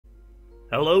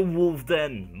Hello Wolf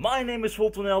Den, my name is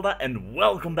Voltorn Elda and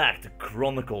welcome back to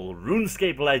Chronicle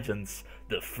RuneScape Legends,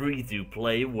 the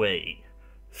free-to-play way.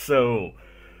 So,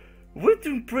 we're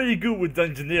doing pretty good with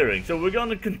dungeoneering, so we're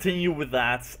gonna continue with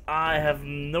that. I have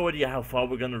no idea how far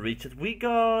we're gonna reach it. We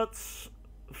got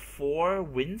 4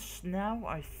 wins now,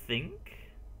 I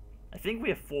think. I think we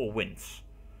have 4 wins.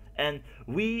 And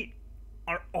we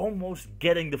are almost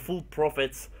getting the full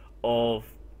profits of,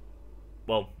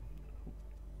 well,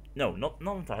 no, not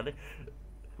entirely.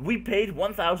 We paid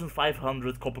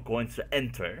 1,500 copper coins to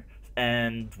enter,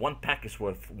 and 1 pack is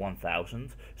worth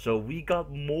 1,000, so we got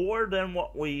more than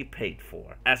what we paid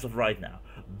for, as of right now.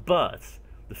 But,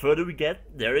 the further we get,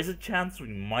 there is a chance we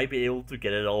might be able to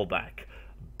get it all back.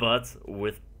 But,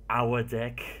 with our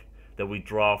deck that we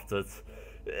drafted,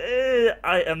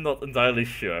 I am not entirely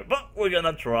sure. But, we're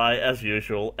gonna try, as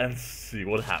usual, and see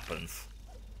what happens.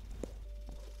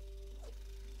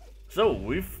 So,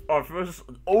 our first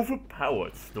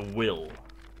overpowered the will.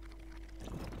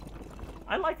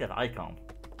 I like that icon,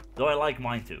 though I like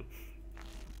mine too.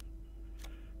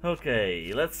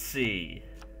 Okay, let's see.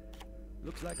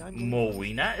 Looks like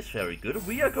Moina is very good.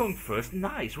 We are going first.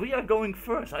 Nice, we are going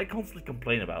first. I constantly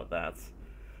complain about that.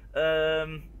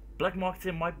 Black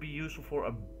Marketing might be useful for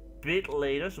a bit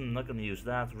later, so I'm not gonna use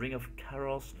that. Ring of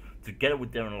Carols together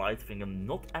with Darren Lightfinger,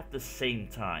 not at the same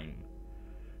time.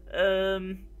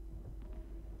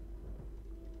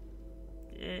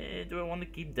 Do I want to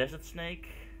keep Desert Snake?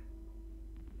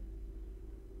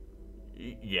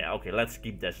 Yeah, okay, let's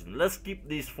keep Desert. Let's keep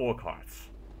these 4 cards.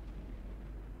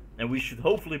 And we should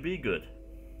hopefully be good.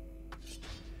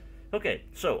 Okay,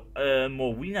 so,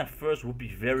 Morwina first would be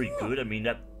very good. I mean,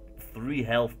 that 3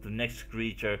 health the next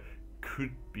creature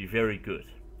could be very good.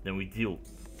 Then we deal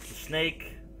the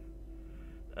snake.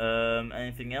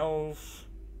 Anything else?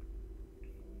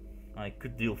 I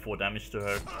could deal 4 damage to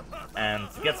her and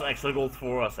get some extra gold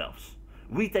for ourselves.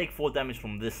 We take 4 damage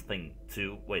from this thing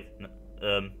too. Wait,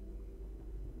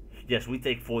 yes, we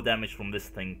take 4 damage from this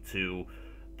thing too,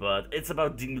 but it's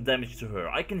about dealing damage to her.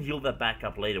 I can heal that back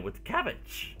up later with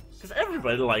cabbage, because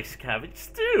everybody likes cabbage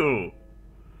too.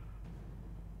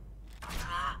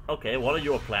 Okay, what are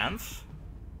your plans?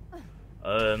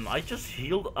 I just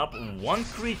healed up 1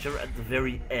 creature at the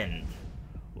very end.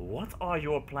 What are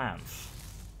your plans?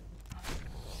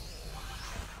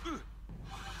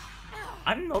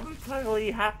 I'm not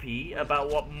entirely happy about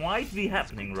what might be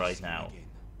happening right now.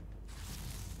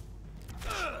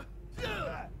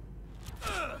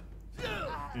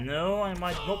 No, I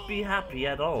might not be happy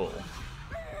at all.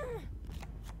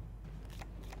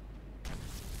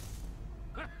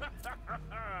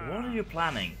 What are you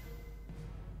planning?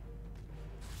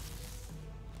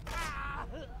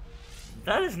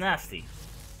 That is nasty.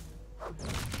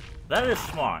 That is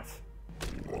smart.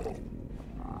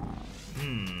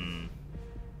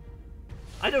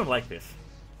 I don't like this.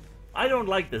 I don't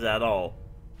like this at all.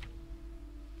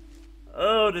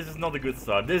 Oh, this is not a good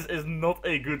start. This is not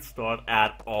a good start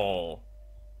at all.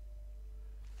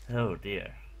 Oh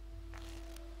dear.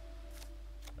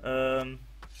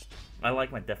 I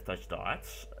like my Death Touch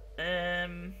darts.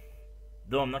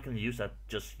 Though I'm not gonna use that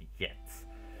just yet.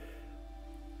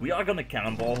 We are gonna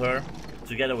cannonball her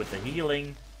together with the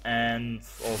healing, and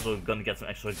also gonna get some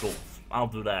extra gold. I'll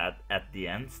do that at the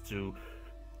end to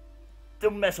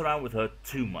don't mess around with her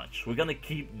too much. We're gonna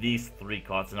keep these 3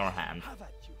 cards in our hand.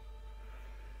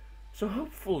 So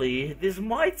hopefully this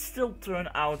might still turn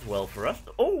out well for us.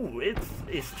 Oh, it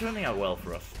is turning out well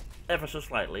for us. Ever so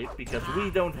slightly, because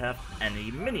we don't have any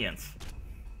minions.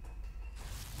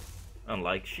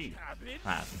 Unlike she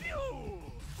has.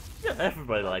 Yeah,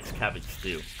 everybody likes cabbage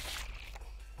stew.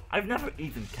 I've never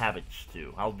eaten cabbage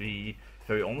stew, I'll be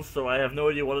very honest, so I have no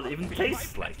idea what it even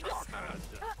tastes like.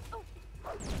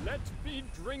 Let me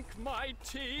drink my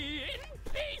tea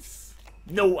in peace!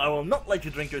 No, I will not let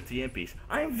you drink your tea in peace.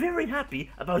 I am very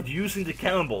happy about using the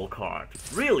cannonball card.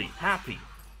 Really happy.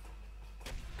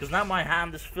 Because now my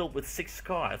hand is filled with 6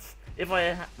 cards. If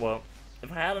I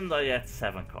hadn't, I had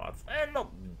 7 cards. And not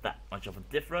that much of a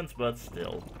difference, but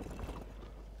still.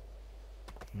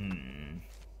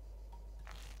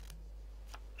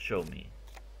 Show me.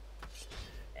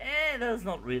 That's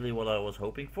not really what I was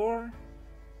hoping for.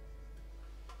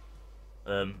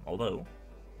 Although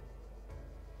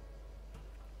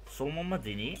Solomon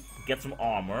Madini, get some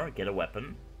armor, get a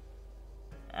weapon.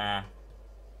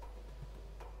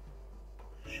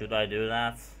 Should I do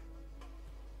that?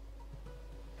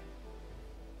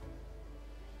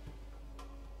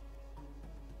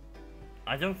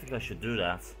 I don't think I should do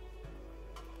that.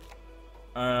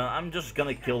 I'm just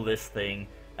gonna kill this thing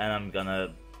and I'm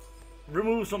gonna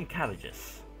remove some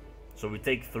cabbages. So we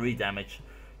take 3 damage.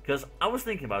 Because I was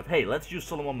thinking about, hey, let's use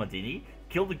Solomon Madini,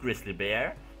 kill the Grizzly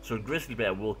Bear, so Grizzly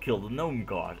Bear will kill the Gnome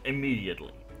Guard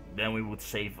immediately. Then we would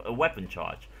save a weapon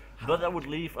charge. But that would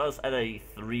leave us at a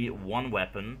 3-1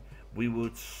 weapon. We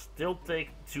would still take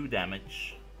 2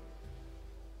 damage.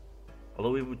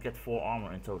 Although we would get 4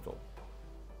 armor in total.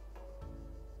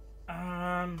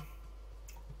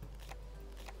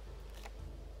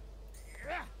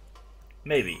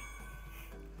 Maybe.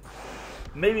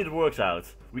 Maybe it works out.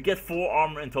 We get 4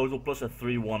 armor in total plus a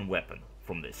 3-1 weapon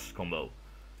from this combo.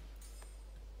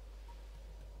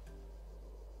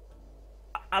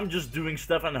 I'm just doing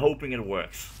stuff and hoping it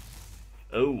works.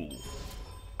 Oh.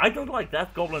 I don't like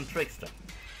that, Goblin Trickster.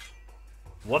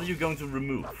 What are you going to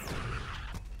remove?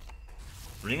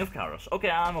 Ring of Kairos. Okay,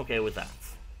 I'm okay with that.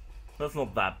 That's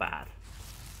not that bad.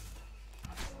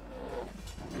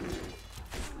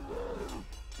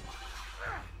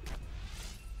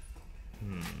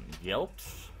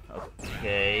 Yelps.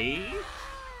 Okay.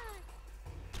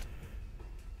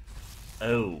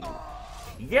 Oh.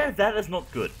 Yeah, that is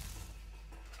not good.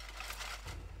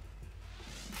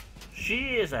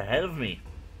 She is ahead of me.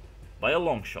 By a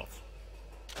long shot.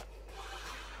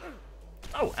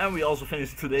 Oh, and we also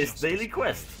finished today's daily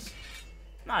quest.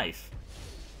 Nice.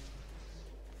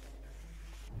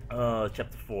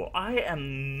 Chapter 4. I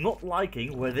am not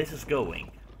liking where this is going.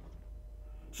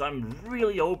 So I'm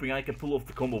really hoping I can pull off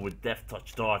the combo with Death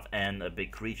Touch Dart and a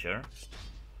big creature.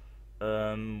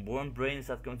 Worm Brain, is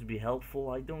that going to be helpful?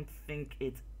 I don't think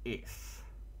it is.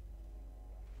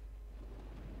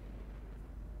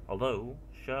 Although,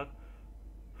 Shark...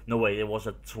 No wait, it was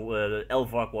a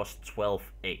Elvark was 12-8.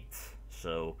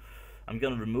 So I'm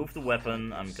gonna remove the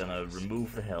weapon, I'm gonna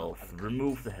remove the health,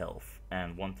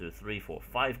 and 1, 2, 3, 4,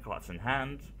 5 cards in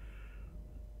hand.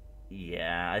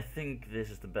 Yeah, I think this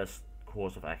is the best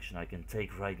course of action I can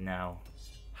take right now.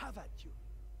 Have at you.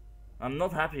 I'm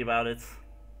not happy about it.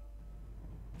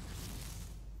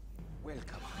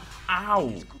 Welcome.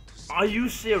 Ow! Are you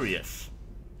serious?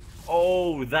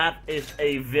 Oh, that is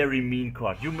a very mean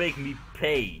card. You make me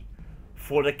pay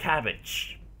for the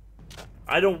cabbage.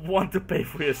 I don't want to pay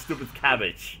for your stupid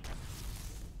cabbage.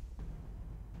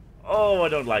 Oh, I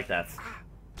don't like that.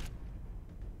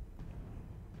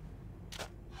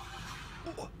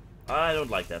 I don't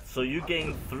like that. So you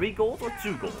gain 3 gold or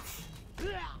 2 golds?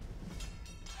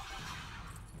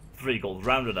 3 gold,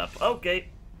 rounded up. Okay.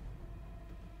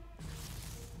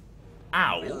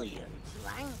 Ow.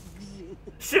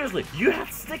 Seriously, you had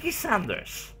Sticky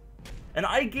Sanders. And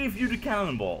I gave you the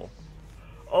cannonball.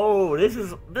 Oh,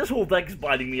 this whole deck is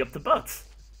biting me up the butt.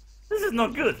 This is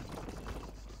not good.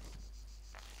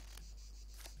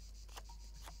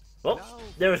 Well,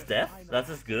 there is death. That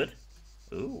is good.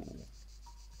 Ooh.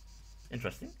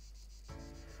 Interesting.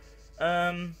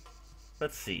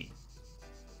 Let's see.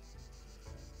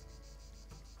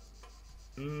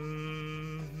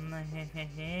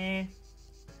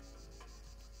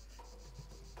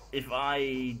 If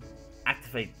I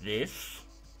activate this...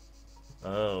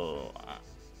 Oh...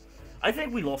 I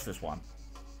think we lost this one.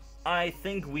 I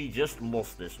think we just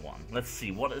lost this one. Let's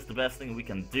see, what is the best thing we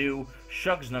can do?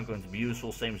 Shock is not going to be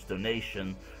useful, same as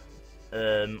donation.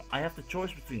 I have the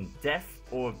choice between death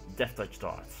or Death Touch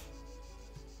Darts.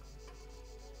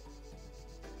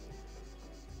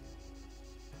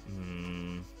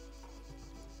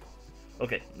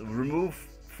 Okay, remove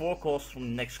 4 costs from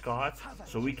the next card,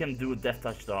 so we can do a Death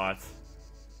Touch Dart.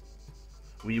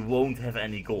 We won't have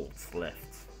any gold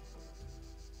left.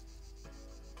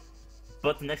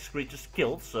 But the next creature's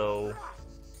killed, so...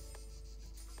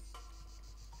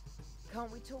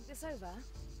 Can't we talk this over?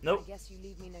 Nope. I guess you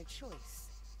leave me no choice.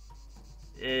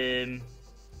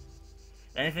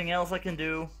 Anything else I can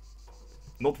do?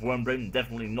 Not Wormbrain,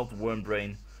 definitely not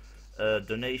Wormbrain.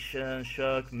 Donation,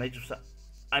 Shock, Major...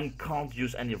 I can't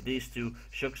use any of these two.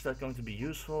 Shock, is that going to be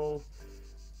useful?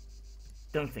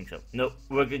 Don't think so. No,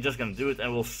 we're just gonna do it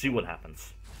and we'll see what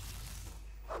happens.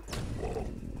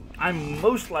 I'm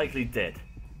most likely dead.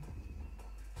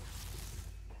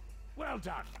 Well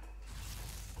done.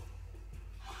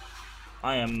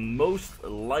 I am most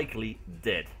likely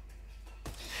dead.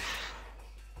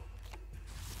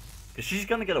 Because she's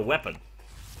gonna get a weapon.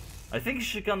 I think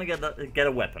she's gonna get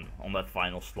a weapon on that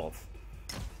final slot.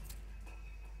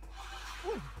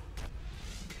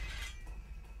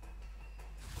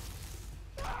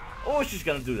 Oh, she's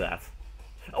gonna do that.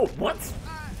 Oh, what?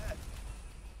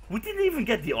 We didn't even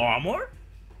get the armor?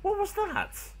 What was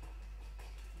that?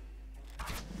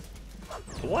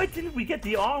 Why didn't we get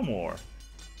the armor?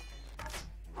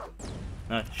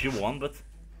 She won, but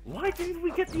why didn't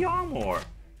we get the armor?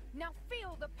 Now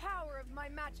feel the power of my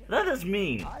magic. That is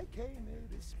mean. I came here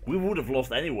this We would have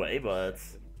lost anyway, but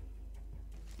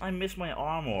I miss my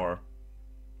armor.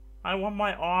 I want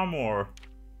my armor.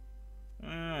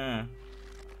 Yeah,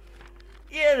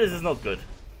 this is not good.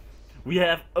 We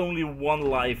have only one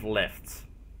life left.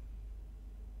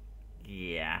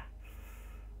 Yeah.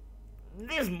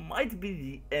 This might be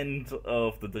the end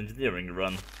of the dungeoneering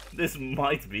run. This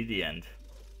might be the end.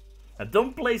 Now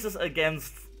don't place us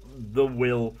against the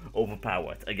will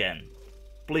overpowered again.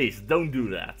 Please, don't do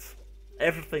that.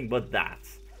 Everything but that.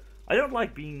 I don't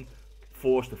like being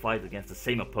forced to fight against the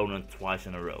same opponent twice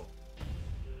in a row.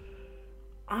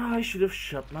 I should have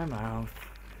shut my mouth.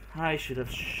 I should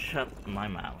have shut my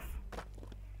mouth.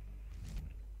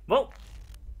 Well,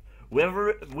 we have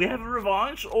a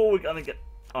revanche, or we're gonna get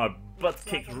our butt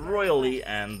kicked royally,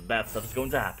 and bad stuff is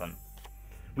going to happen.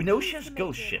 We know she has a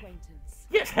ghost ship.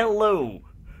 Yes, hello!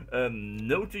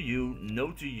 No to you,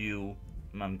 no to you.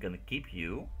 I'm gonna keep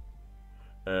you.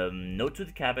 No to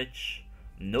the cabbage,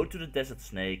 no to the desert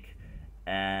snake,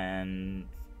 and...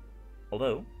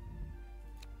 although...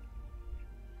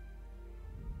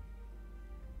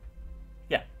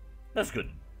 yeah, that's good.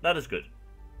 That is good.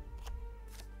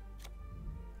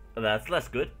 That's less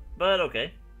good, but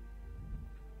okay.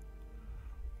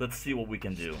 Let's see what we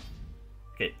can do.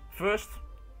 Okay, first,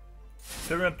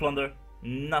 Pyramid Plunder,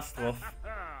 Nastrov,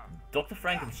 Dr.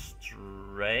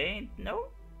 Frankenstrain. No,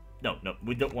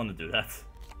 we don't want to do that.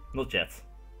 Not yet.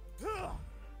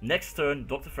 Next turn,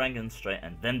 Dr. Frankenstrain,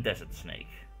 and then Desert Snake.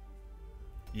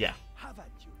 Yeah,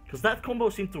 because that combo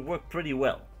seemed to work pretty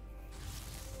well.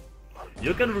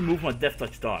 You're gonna remove my Death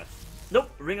Touch dart.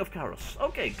 Nope, Ring of Chaos.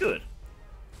 Okay, good.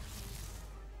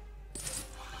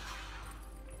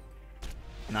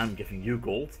 And I'm giving you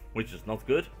gold, which is not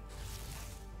good.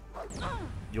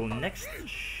 Your next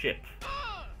ship.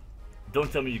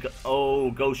 Don't tell me you got...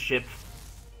 oh, ghost ship.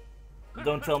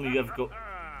 Don't tell me you have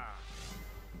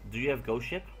do you have ghost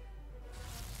ship?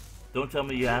 Don't tell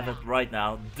me you have it right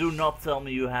now. Do not tell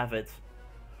me you have it.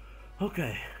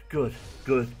 Okay, good.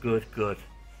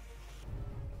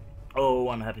 Oh,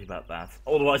 I'm happy about that.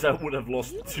 Otherwise I would have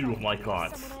lost 2 of my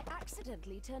cards. Someone I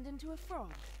accidentally turned into a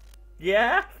frog.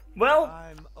 Yeah? Well...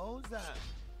 I'm Ozan.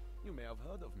 You may have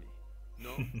heard of me.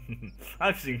 No?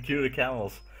 I've seen cuter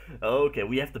camels. Okay,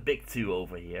 we have the big 2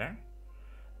 over here.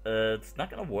 It's not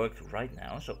gonna work right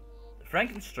now. So,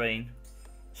 Frankenstrain,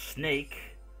 Snake.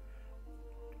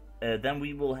 Then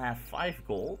we will have 5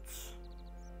 golds.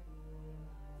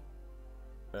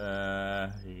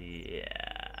 Yeah.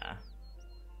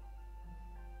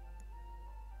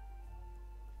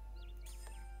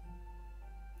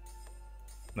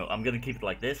 No, I'm gonna keep it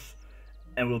like this,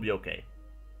 and we'll be okay.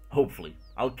 Hopefully.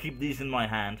 I'll keep these in my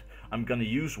hand. I'm gonna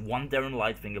use 1 Darren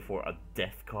Lightfinger for a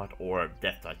death card or a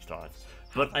death touch card.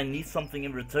 But I need something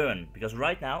in return, because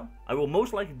right now, I will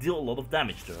most likely deal a lot of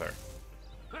damage to her.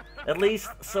 At least,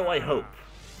 so I hope.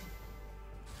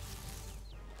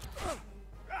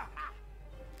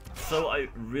 So I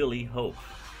really hope.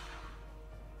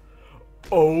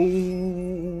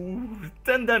 Oh,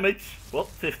 10 damage. Well,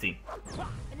 15.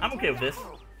 I'm okay with this.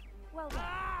 Well done.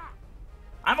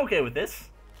 I'm okay with this.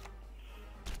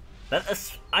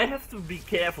 I have to be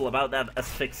careful about that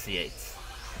asphyxiate.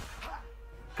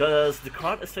 Because the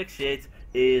card asphyxiate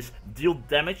is deal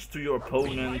damage to your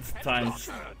opponent times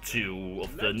 2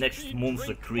 of the next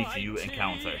monster creature you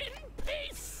encounter.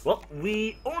 Well,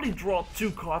 we only draw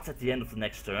 2 cards at the end of the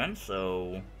next turn,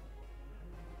 so...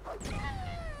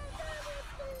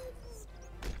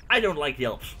 I don't like the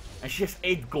elves, and she has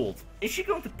 8 gold. Is she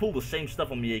going to pull the same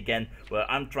stuff on me again, where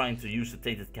I'm trying to use the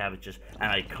tainted cabbages and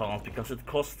I can't because it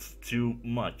costs too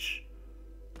much?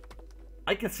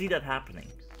 I can see that happening.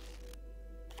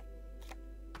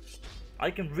 I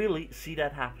can really see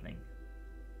that happening.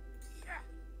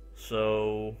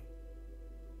 So...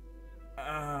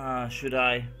 should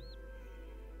I?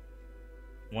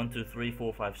 1, 2, 3,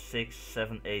 4, 5, 6,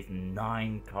 7, 8,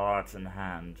 9 cards in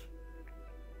hand.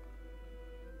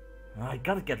 I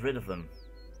gotta get rid of them.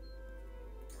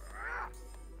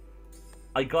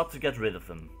 I got to get rid of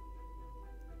them.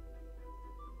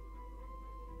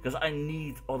 Because I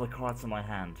need other cards in my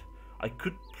hand. I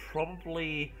could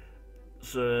probably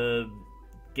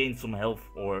gain some health,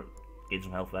 or gain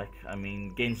some health back. I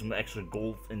mean, gain some extra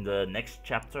gold in the next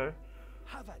chapter.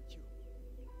 Have at you.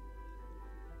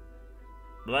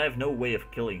 But I have no way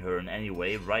of killing her in any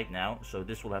way right now, so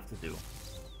this will have to do.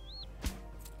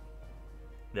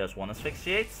 There's 1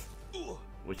 asphyxiate,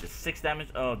 which is 6 damage.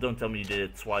 Oh, don't tell me you did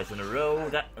it twice in a row.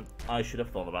 That I should have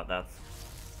thought about that.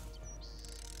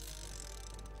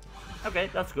 Okay,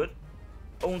 that's good.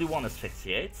 Only 1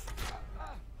 asphyxiate.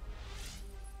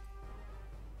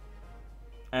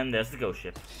 And there's the ghost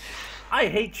ship. I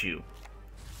hate you.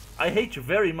 I hate you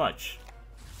very much.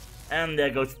 And there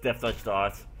goes the Death Touch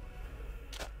Dart.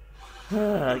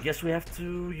 I guess we have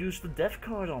to use the death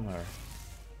card on her.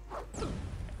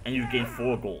 And you gain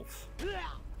 4 golds.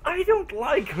 I don't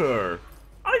like her.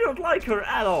 I don't like her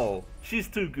at all. She's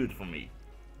too good for me.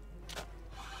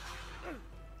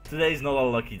 Today's not a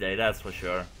lucky day, that's for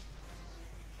sure.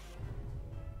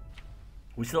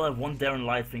 We still have 1 Darren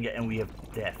Lightfinger and we have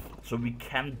death. So we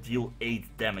can deal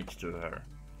 8 damage to her.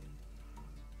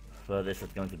 But is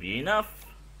it going to be enough?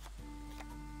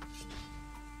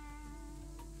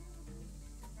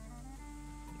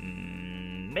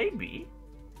 Maybe.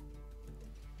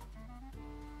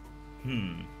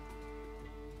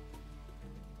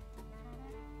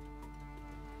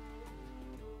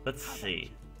 Let's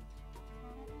see.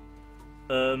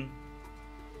 We're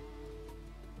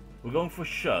going for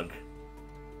Shug.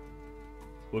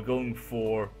 We're going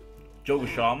for Joker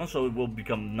Shaman, so it will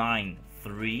become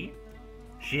 9-3.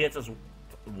 She hits us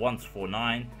once for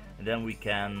 9, and then we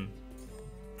can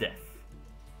death.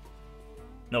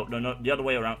 No, the other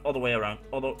way around, other way around.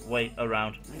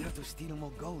 I have to steal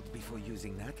more gold before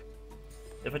using that.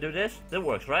 If I do this, that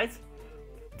works, right?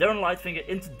 Darren Lightfinger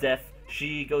into death.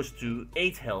 She goes to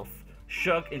 8 health.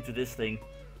 Shug into this thing.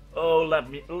 Oh,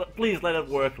 please let it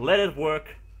work. Let it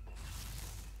work.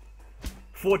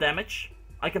 4 damage.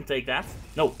 I can take that.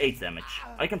 No, 8 damage.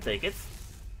 I can take it.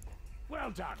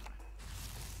 Well done.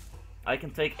 I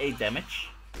can take 8 damage.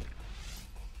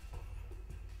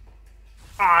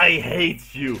 I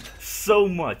hate you so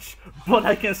much, but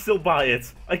I can still buy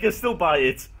it. I can still buy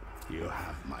it. You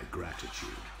have my gratitude.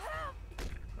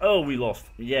 Oh, we lost.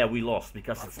 Yeah, we lost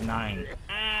because it's 9.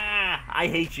 Ah, I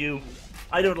hate you.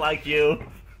 I don't like you.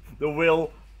 The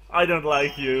will. I don't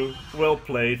like you. Well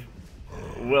played.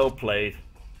 Well played.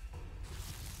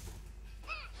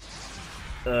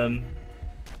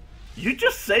 You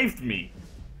just saved me.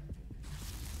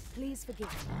 Please forgive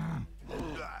me.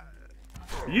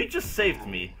 You just saved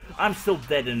me. I'm still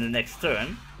dead in the next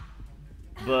turn.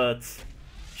 But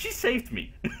she saved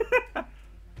me.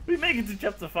 We make it to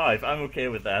chapter 5. I'm okay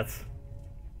with that.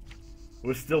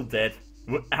 We're still dead.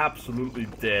 We're absolutely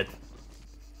dead.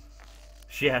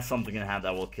 She has something in hand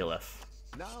that will kill us.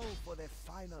 Now for the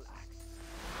final act.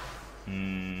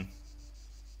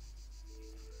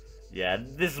 Yeah,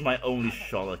 this is my only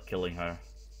shot at killing her.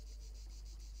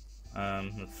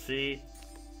 Let's see.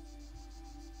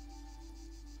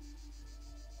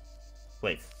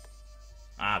 Wait.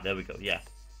 Ah, there we go, yeah.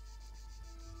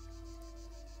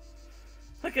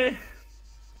 Okay.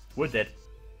 We're dead.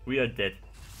 We are dead.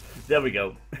 There we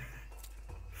go.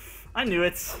 I knew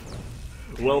it.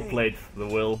 Well played, the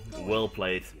will. Well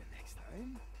played.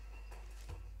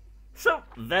 So,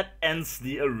 that ends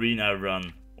the arena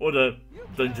run. Or the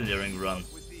dungeoneering run.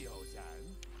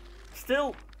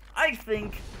 Still, I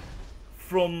think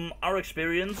from our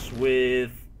experience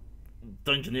with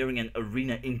dungeoneering and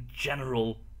arena in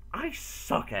general, I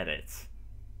suck at it.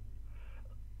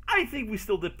 I think we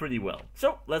still did pretty well.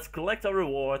 So let's collect our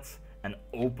rewards and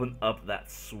open up that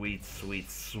sweet, sweet,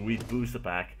 sweet booster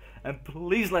pack. And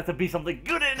please let there be something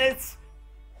good in it!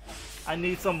 I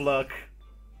need some luck.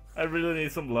 I really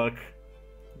need some luck.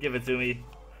 Give it to me.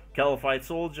 Calphite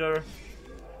Soldier.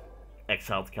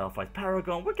 Exiled Calphite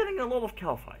Paragon. We're getting a lot of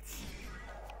Calphites.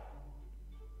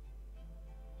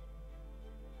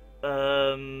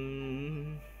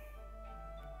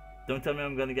 Don't tell me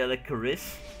I'm gonna get a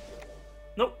Charis.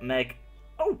 Nope, Meg.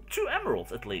 Oh, 2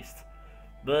 emeralds at least.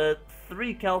 But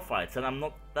 3 Calphites, and I'm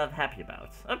not that happy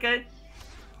about. Okay.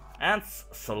 And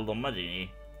Solomon Madini.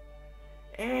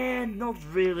 And not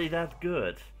really that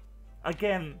good.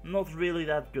 Again, not really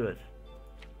that good.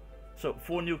 So,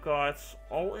 4 new cards,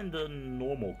 all in the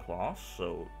normal class.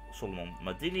 So, Solomon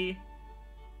Madini.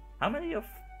 How many of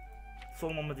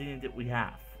Solomon Madini did we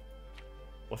have?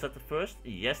 Was that the first?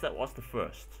 Yes, that was the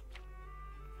first.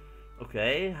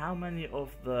 Okay, how many of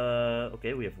the...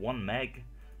 Okay, we have 1 Meg.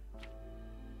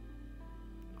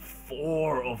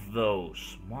 4 of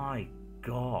those. My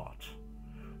god.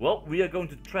 Well, we are going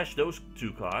to trash those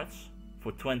 2 cards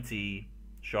for 20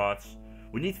 shards.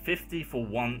 We need 50 for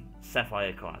 1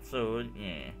 Sapphire card, so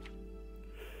yeah.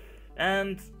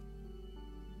 And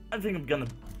I think I'm gonna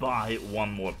buy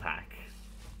 1 more pack.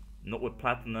 Not with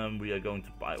Platinum, we are going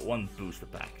to buy 1 booster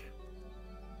pack.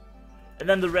 And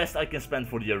then the rest I can spend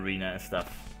for the arena and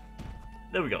stuff.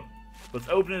 There we go. Let's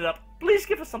open it up. Please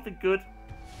give us something good.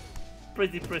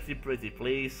 Pretty, pretty, pretty,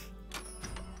 please.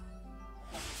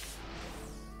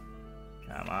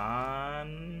 Come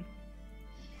on.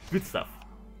 Good stuff.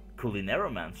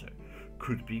 Culinaromancer.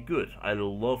 Could be good. I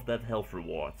love that health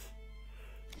reward.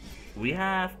 We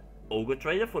have Ogre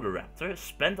Trader for the Raptor.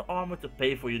 Spend armor to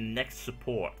pay for your next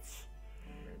supports.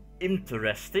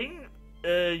 Interesting.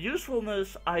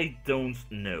 Usefulness, I don't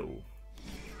know.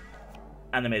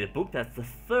 Animated book, that's the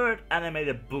third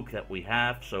animated book that we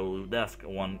have, so that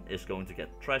one is going to get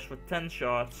trashed for 10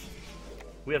 shards.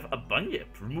 We have a Bunyip,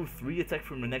 remove 3 attack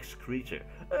from the next creature.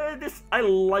 I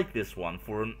like this one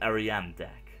for an Ariane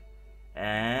deck.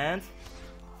 And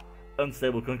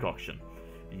Unstable Concoction.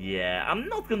 Yeah, I'm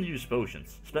not gonna use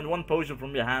potions. Spend 1 potion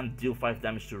from your hand, deal 5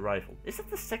 damage to rifle. Is that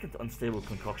the second Unstable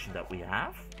Concoction that we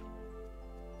have?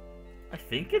 I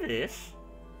think it is.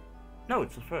 No,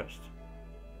 it's the first.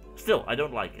 Still, I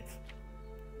don't like it.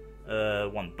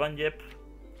 1 Bunyip.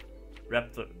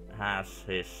 Raptor has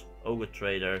his Ogre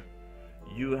Trader.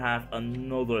 You have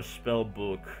another spell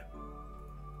book.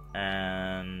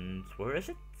 And where is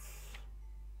it?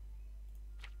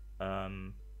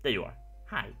 There you are.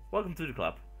 Hi, welcome to the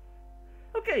club.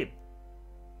 Okay.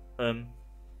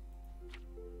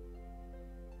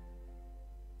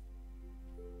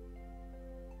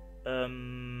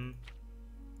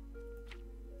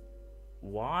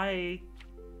 Why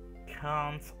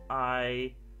can't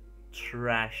I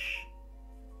trash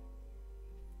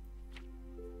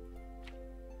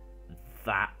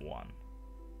that one?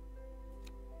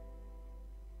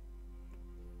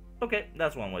 Okay,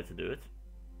 that's one way to do it.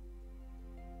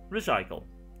 Recycle.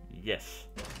 Yes.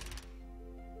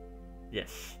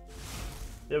 Yes.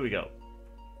 There we go.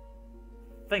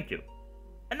 Thank you.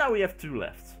 And now we have 2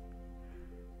 left.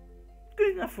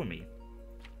 Good enough for me.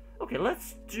 Okay,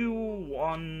 let's do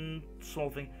one small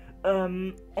thing.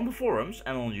 On the forums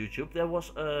and on YouTube, there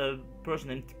was a person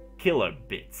named Killer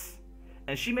Bits.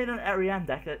 And she made an Ariane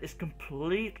deck that is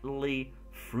completely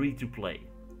free to play.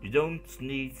 You don't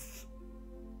need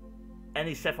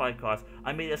any Sapphire cards.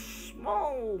 I made a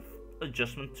small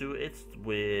adjustment to it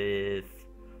with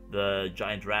the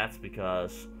Giant Rat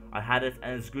because I had it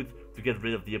and it's good to get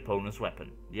rid of the opponent's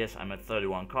weapon. Yes, I'm at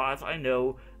 31 cards, I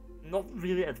know. Not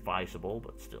really advisable,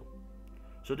 but still.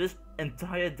 So this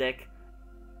entire deck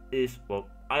is, well,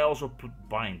 I also put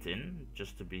Bind in,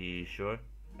 just to be sure.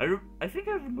 I think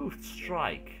I removed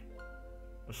Strike,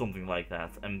 or something like that,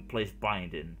 and placed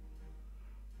Bind in.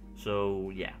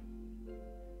 So, yeah.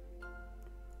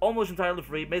 Almost entirely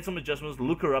free, made some adjustments,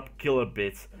 look her up, Killer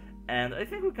Bits, and I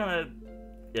think we're gonna...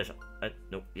 Yes,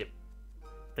 no, yep.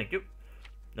 Thank you.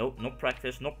 No, not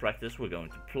practice, we're going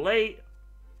to play...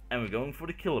 And we're going for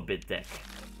the Killer Bit deck.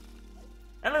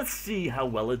 And let's see how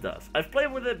well it does. I've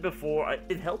played with it before.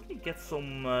 It helped me get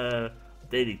some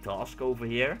daily task over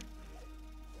here.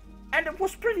 And it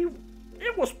was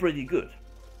pretty good,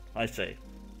 I say.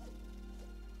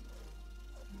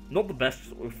 Not the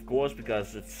best, of course,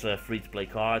 because it's free to play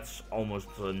cards. Almost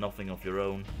nothing of your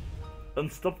own.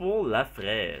 Unstoppable La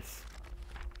Fraise.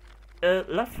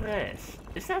 La Fraise.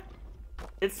 Is that...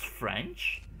 It's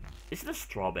French? Is it a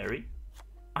strawberry?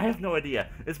 I have no idea.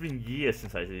 It's been years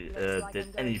since I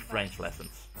did any French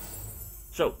lessons.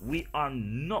 So, we are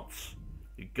not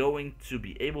going to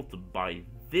be able to buy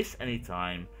this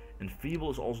anytime. And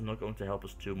Feeble is also not going to help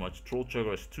us too much. Troll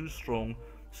Chugger is too strong.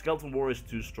 Skeleton Warrior is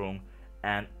too strong.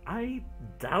 And I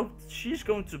doubt she's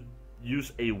going to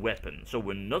use a weapon. So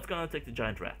we're not going to take the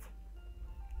Giant Rat.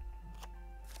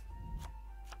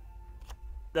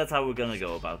 That's how we're going to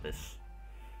go about this.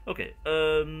 Okay,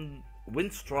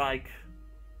 Wind Strike,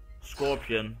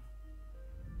 Scorpion,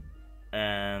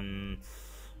 and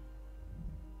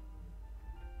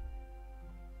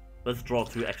let's draw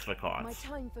 2 extra cards. My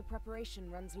time for preparation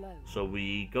runs low. So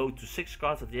we go to 6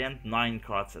 cards at the end, 9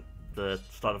 cards at the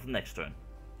start of the next turn.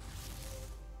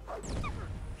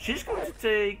 She's going to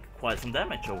take quite some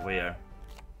damage over here.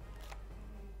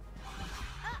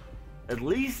 At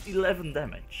least 11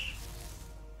 damage.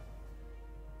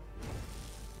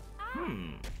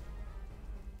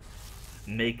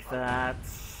 Make that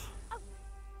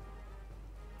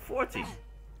 14.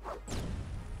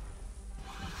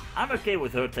 I'm okay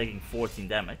with her taking 14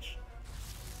 damage.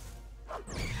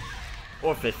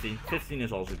 Or 15. 15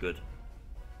 is also good.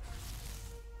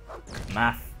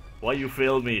 Math. Why you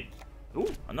failed me?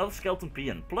 Ooh, another Skeleton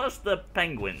Peon. Plus the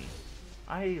Penguin.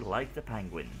 I like the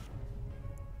Penguin.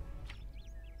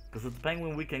 Because with the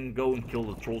Penguin we can go and kill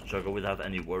the Troll Chugger without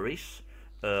any worries.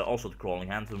 Also the Crawling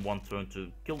Hand in one turn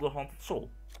to kill the Haunted Soul.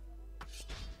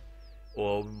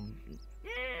 Or...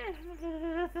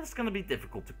 that's gonna be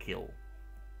difficult to kill.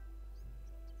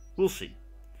 We'll see.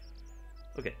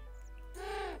 Okay.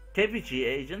 KPG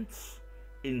agents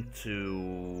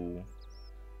into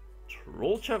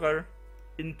Troll Chugger,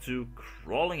 into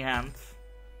Crawling Hand,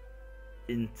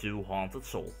 into Haunted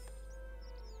Soul.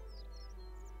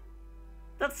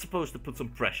 That's supposed to put some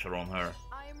pressure on her.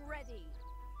 I am ready.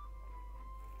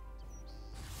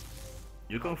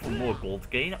 You're going for more gold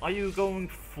gain. Are you going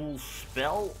full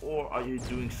spell or are you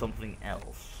doing something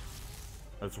else?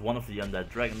 That's one of the undead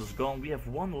dragons gone. We have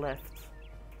one left.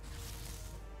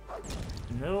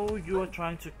 No, you are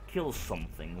trying to kill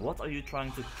something. What are you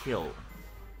trying to kill?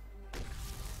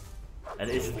 And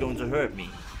is it going to hurt me?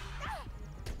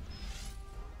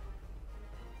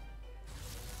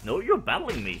 No, you're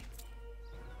battling me.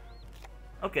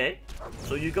 Okay,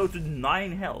 so you go to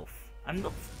 9 health. I'm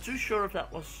not too sure if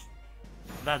that was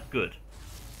that good.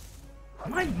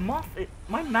 My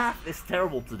math is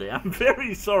terrible today. I'm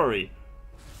very sorry.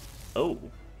 Oh.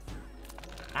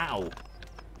 Ow.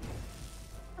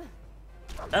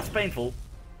 That's painful.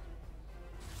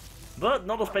 But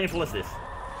not as painful as this.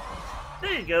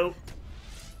 There you go.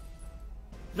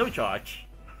 No charge.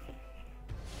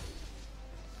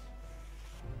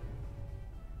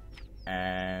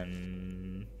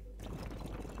 And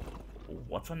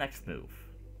what's our next move?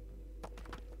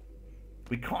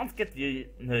 We can't get the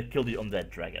kill the undead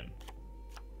dragon.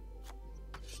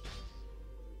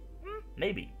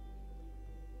 Maybe.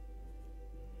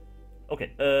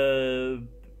 Okay.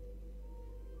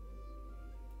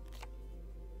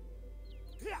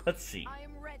 Let's see. I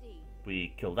am ready.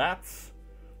 We kill that.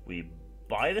 We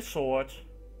buy the sword.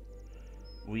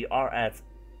 We are at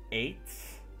 8.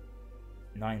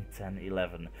 9, 10,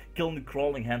 11. Killing the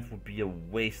crawling hand would be a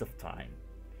waste of time.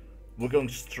 We're going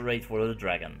straight for the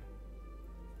dragon.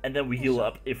 And then we heal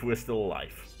up if we're still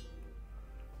alive.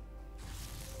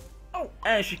 Oh,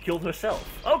 and she killed herself.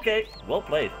 Okay, well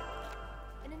played.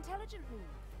 An intelligent move.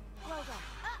 Well done.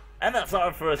 And that's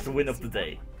our first win of the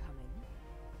day.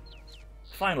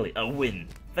 Finally, a win.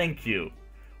 Thank you.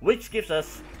 Which gives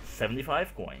us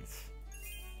 75 coins.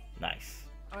 Nice.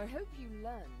 I hope you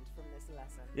learned from this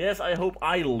lesson. Yes, I hope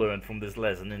I learned from this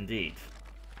lesson indeed.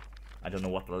 I don't know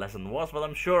what the lesson was, but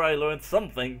I'm sure I learned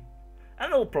something.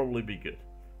 And it'll probably be good.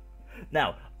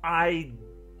 Now, I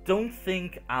don't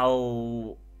think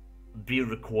I'll be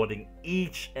recording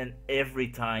each and every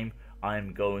time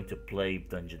I'm going to play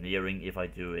dungeoneering if I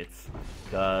do it,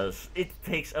 because it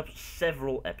takes up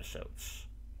several episodes.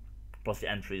 Plus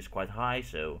the entry is quite high,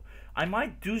 so I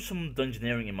might do some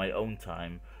dungeoneering in my own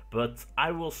time, but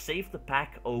I will save the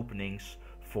pack openings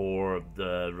for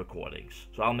the recordings.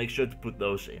 So I'll make sure to put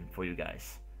those in for you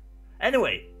guys.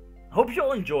 Anyway, hope you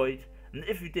all enjoyed. And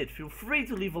if you did, feel free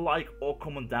to leave a like or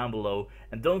comment down below.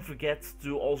 And don't forget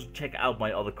to also check out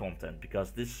my other content,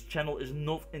 because this channel is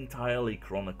not entirely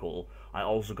Chronicle. I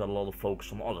also got a lot of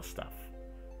focus on other stuff.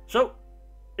 So,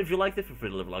 if you liked it, feel free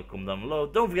to leave a like, comment down below.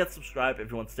 Don't forget to subscribe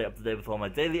if you want to stay up to date with all my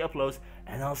daily uploads.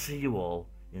 And I'll see you all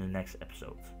in the next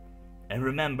episode. And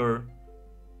remember,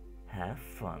 have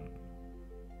fun.